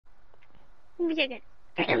me a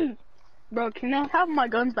second. Bro, can I have my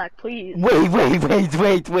guns back, please?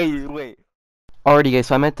 Wait. Alrighty guys,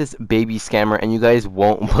 so I met this baby scammer and you guys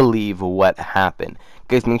won't believe what happened.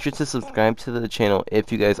 Guys, make sure to subscribe to the channel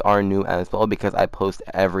if you guys are new as well, because I post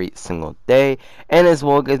every single day. And as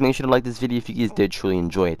well guys, make sure to like this video if you guys did truly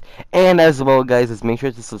enjoy it. And as well guys, just make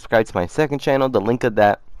sure to subscribe to my second channel. The link of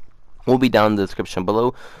that will be down in the description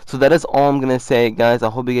below. So that is all I'm gonna say guys. I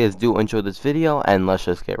hope you guys do enjoy this video and let's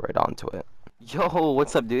just get right on to it. Yo,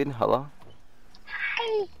 what's up dude? Hello?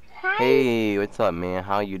 Hi. Hi. Hey, what's up, man?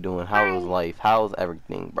 How you doing? How's life? How's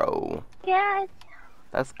everything, bro? Good.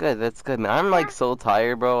 That's good, man. I'm like so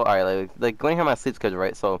tired, bro. Alright, like going here my sleep schedule,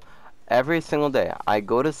 right? So every single day I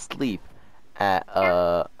go to sleep at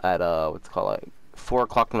what's it called, like 4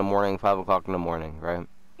 o'clock in the morning, 5 o'clock in the morning, right?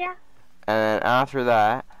 Yeah. And then after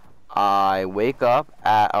that, I wake up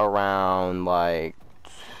at around like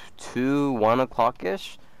 1 o'clock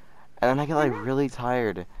ish, and then I get like really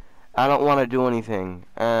tired. I don't want to do anything,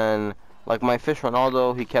 and like my fish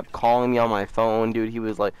Ronaldo, he kept calling me on my phone, dude. He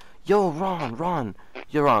was like, "Yo, Ron,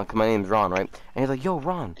 you're Ron," 'cause my name's Ron, right? And he's like, "Yo,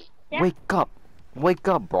 Ron, wake up,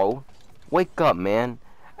 bro, wake up, man."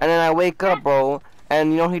 And then I wake up, bro,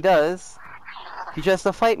 and you know what he does? He tries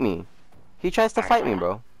to fight me. He tries to fight me,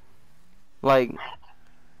 bro. Like,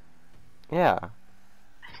 yeah.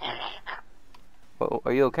 Well,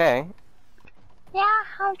 are you okay? Yeah,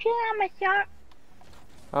 I'm chilling on my shirt.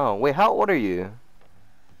 Oh, wait, how old are you?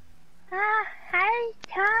 I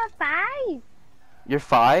turn 5. You're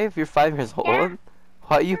 5? You're 5 years old? Yeah.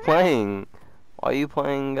 What are you playing? Why are you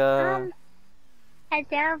playing, I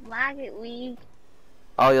love Rocket League.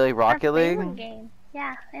 Oh, you like Rocket My League? favorite game.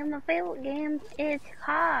 Yeah, and my favorite game is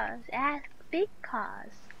cars. It has big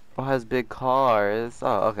cars. Oh, it has big cars.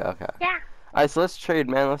 Oh, okay. Yeah. Alright, so let's trade,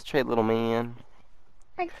 man. Let's trade, little man.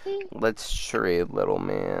 Okay. Let's trade, little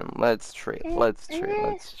man. Let's trade.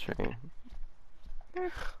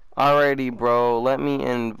 Alrighty, bro. Let me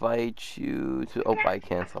invite you to... Oh, I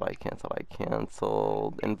canceled.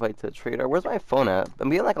 Invite to trader. Where's my phone at?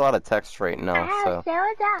 I'm getting like a lot of text right I now, have so...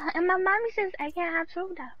 soda, and my mommy says I can't have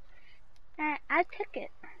soda. And I took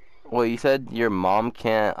it. Well, you said your mom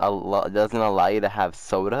doesn't allow you to have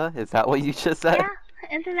soda? Is that what you just said? Yeah,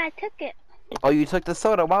 and then I took it. Oh, you took the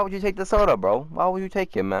soda. Why would you take the soda, bro? Why would you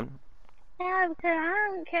take it, man? Yeah, because I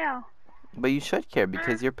don't care. But you should care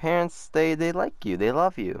because your parents, they like you. They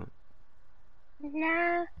love you.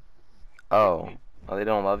 Nah. Oh, they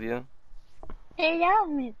don't love you? They love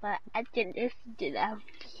me, but I didn't listen to them.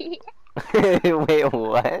 Wait,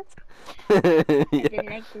 what? I didn't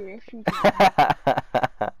like to listen to them.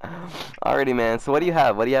 Alrighty, man. So what do you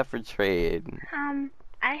have? What do you have for trade?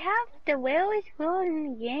 I have the rarest wheel in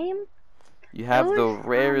the game. You have the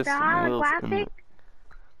rarest wheels graphic.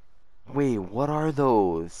 Wait, what are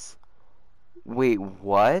those? Wait,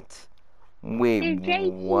 what? Wait,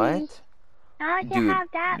 what? I like to Dude,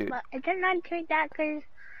 have that, but I didn't want to take that because,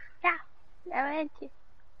 yeah, I wanted to.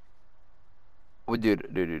 Well, dude,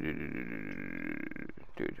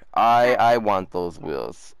 I want those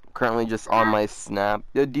wheels. Currently just on my Snap.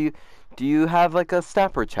 Do you have like a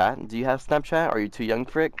Snapper chat? Do you have Snapchat? Are you too young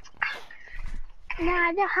for it? No,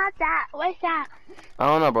 I don't have that. What's that? I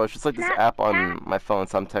don't know, bro. It's just like this app on my phone,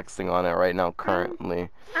 so I'm texting on it right now currently.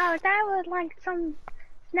 Oh, that was like some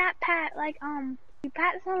Snapchat, like you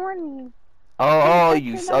pat someone. You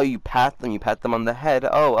You pat them on the head.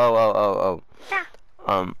 Oh. Yeah.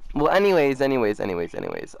 Well, anyways.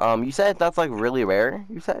 You said that's like really rare.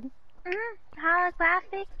 You said.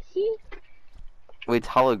 Holographic. See? Wait,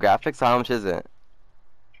 holographics. How much is it?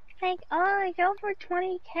 Like it's over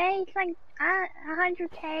 20K. It's like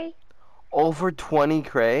 100K. Over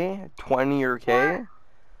 20K? 20 or K? Yeah.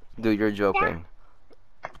 Dude, you're joking.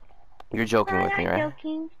 Yeah. You're joking with me, right? I'm not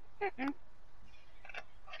joking.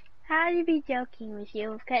 How to be joking with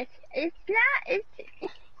you? Because it's not. It's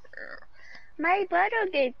my brother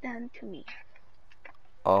gave them to me.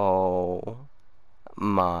 Oh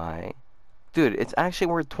my, dude, it's actually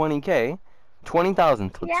worth 20K.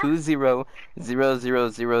 20,000 to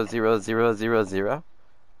 20,000,000,000.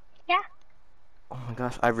 Yeah. Oh my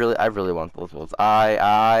gosh, I really want those wheels.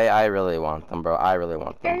 I really want them, bro. I really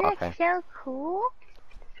want them. They look Okay. so cool.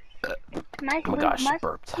 Oh my gosh,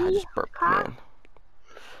 burped. I just burped, man.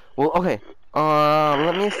 Well, okay.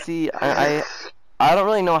 Let me see. I don't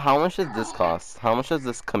really know how much does this cost. How much does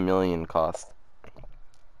this chameleon cost?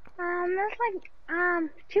 That's like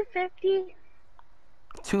 250.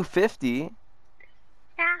 250?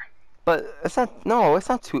 Yeah. But it's not. No, it's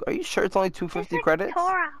not two. Are you sure it's only 250 like credits?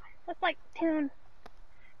 Torah. It's like tune.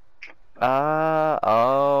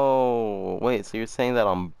 Oh. Wait. So you're saying that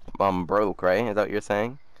I'm broke, right? Is that what you're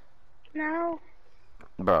saying? No.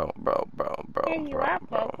 Bro, Yeah, you are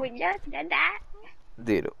broke. We just did that.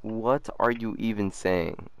 Dude, what are you even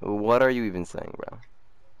saying? What are you even saying, bro?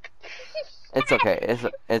 It's okay.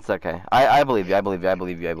 It's okay. I believe you. I believe you. I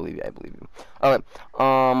believe you. I believe you. I believe you. Okay.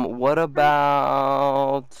 What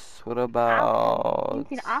Awful. You about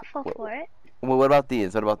can awful for it. what about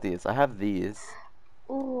these? What about these? I have these.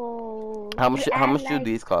 Ooh. How You much? How add much do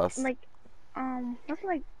these cost? that's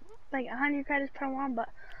like 100 credits per one, but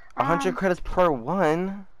 100 credits per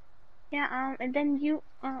one. yeah, and then you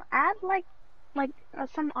add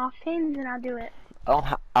some octanes and I'll do it.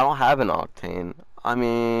 I don't have an octane. I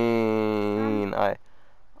mean, I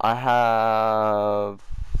have.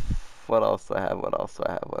 What else do I have? What else do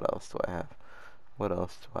I have? What else do I have? What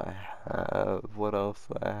else do I have? What else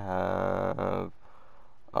do I have?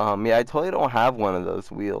 Yeah, I totally don't have one of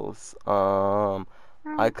those wheels.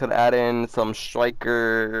 I could add in some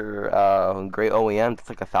striker, great OEM. It's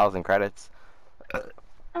like 1,000 credits. Okay.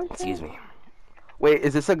 Excuse me. Wait,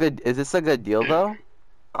 is this a good deal though?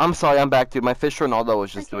 I'm sorry, I'm back, dude. My fish Ronaldo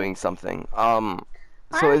was just doing something.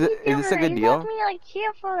 So is this a good deal? You left me like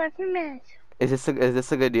here for a few minutes. Is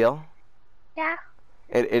this a good deal? Yeah.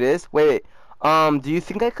 It is? Wait. Do you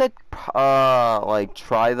think I could like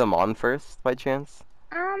try them on first by chance?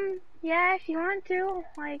 Yeah, if you want to,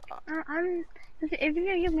 if you're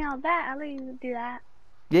gonna give me all that, I'll let you do that.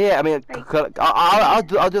 Yeah, I mean, Like, I'll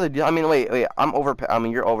do the deal. I mean, wait, I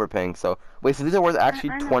mean, you're overpaying. So wait, so these are worth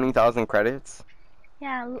actually 20,000 credits?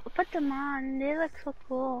 Yeah, put them on. They look so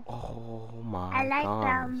cool. Oh my I like gosh.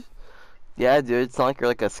 them. Yeah, dude, it's not like you're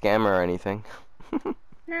like a scammer or anything.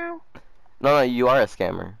 No. No, you are a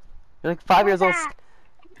scammer. You're like 5 years old.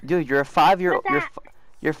 Dude, you're a 5 year.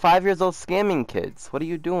 You're 5 years old scamming kids. What are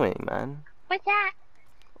you doing, man? What's that?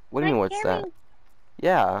 What do you mean, what's that?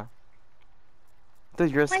 Yeah.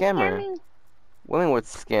 Dude, you're a scammer. Scamming? What do you mean,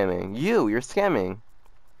 what's scamming? You're scamming.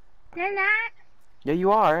 You're not. Yeah,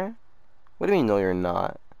 you are. What do you mean, no, you're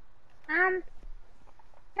not? Don't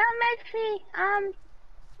make me,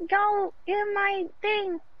 go in my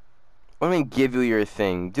thing. What do you mean, give you your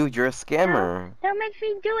thing? Dude, you're a scammer. No, don't make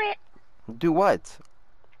me do it. Do what?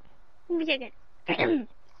 Let me check it.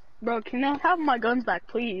 Bro, can I have my guns back,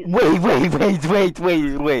 please? Wait.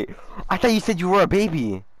 I thought you said you were a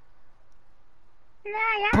baby. Nah,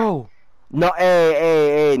 yeah. Bro. No,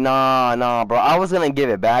 hey, nah, bro. I was gonna give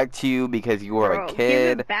it back to you because you were a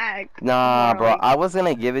kid. Give it back. Nah, bro. Like, I was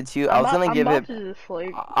gonna give it to you. I was gonna give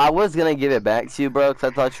it back to you, bro,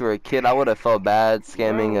 because I thought you were a kid. I would have felt bad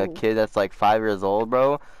scamming a kid that's like 5 years old,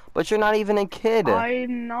 bro. But you're not even a kid.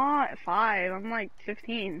 I'm not 5. I'm like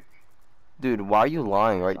 15. Dude, why are you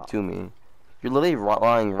lying right to me? You're literally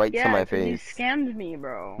lying right to my face. You scammed me,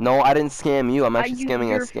 bro. No, I didn't scam you. I'm actually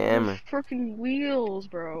scamming a scammer. Freaking wheels,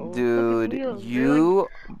 bro. Dude, wheels. you,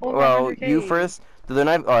 like you first. They're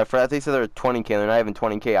not. Oh, I forgot they said they're 20K. They're not even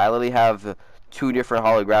 20K. I literally have 2 different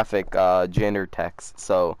holographic gender texts.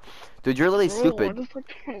 So, dude, you're literally stupid.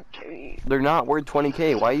 They're not worth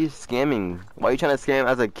 20K. Why are you scamming? Why are you trying to scam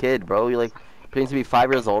as a kid, bro? You're like pretending to be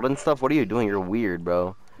 5 years old and stuff. What are you doing? You're weird,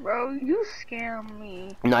 bro. Bro, you scam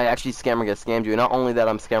me. No, I actually scammer get scammed you. Not only that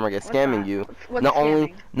I'm scammer get scamming you. Not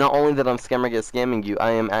only that I'm scammer get scamming you. I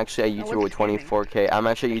am actually a YouTuber with 24K. I'm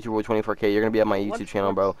actually a YouTuber with 24K. You're gonna be on my YouTube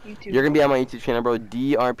channel, bro. You're gonna be on my YouTube channel, bro.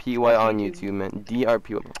 DRPY on YouTube, man.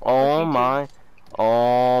 DRPY.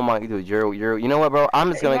 Oh my dude, you know what, bro? I'm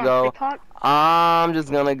just gonna go. I'm just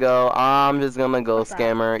gonna go,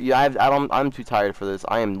 scammer. Yeah, I'm too tired for this.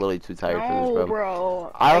 I am literally too tired for this,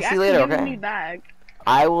 bro. I'll see you later, okay?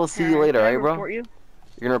 I will see you later, right, bro? You're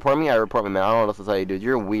gonna report me? I report me, man. I don't know what else to tell you, dude.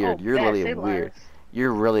 You're weird. You're really weird.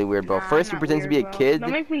 You're really weird, bro. First you pretend to be a kid. Don't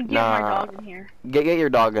make me get my dog in here. Get your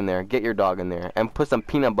dog in there. Get your dog in there. And put some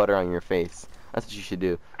peanut butter on your face. That's what you should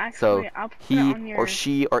do. Actually, so he or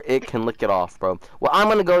she or it can lick it off, bro. Well, I'm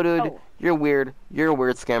gonna go, dude. You're weird. You're a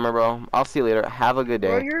weird scammer, bro. I'll see you later. Have a good day.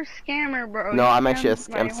 Bro, you're a scammer, bro. No, I'm actually a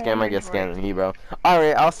scammer. I get scammed, bro.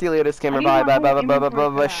 Alright, I'll see you later, scammer.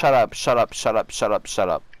 Bye. Shut up.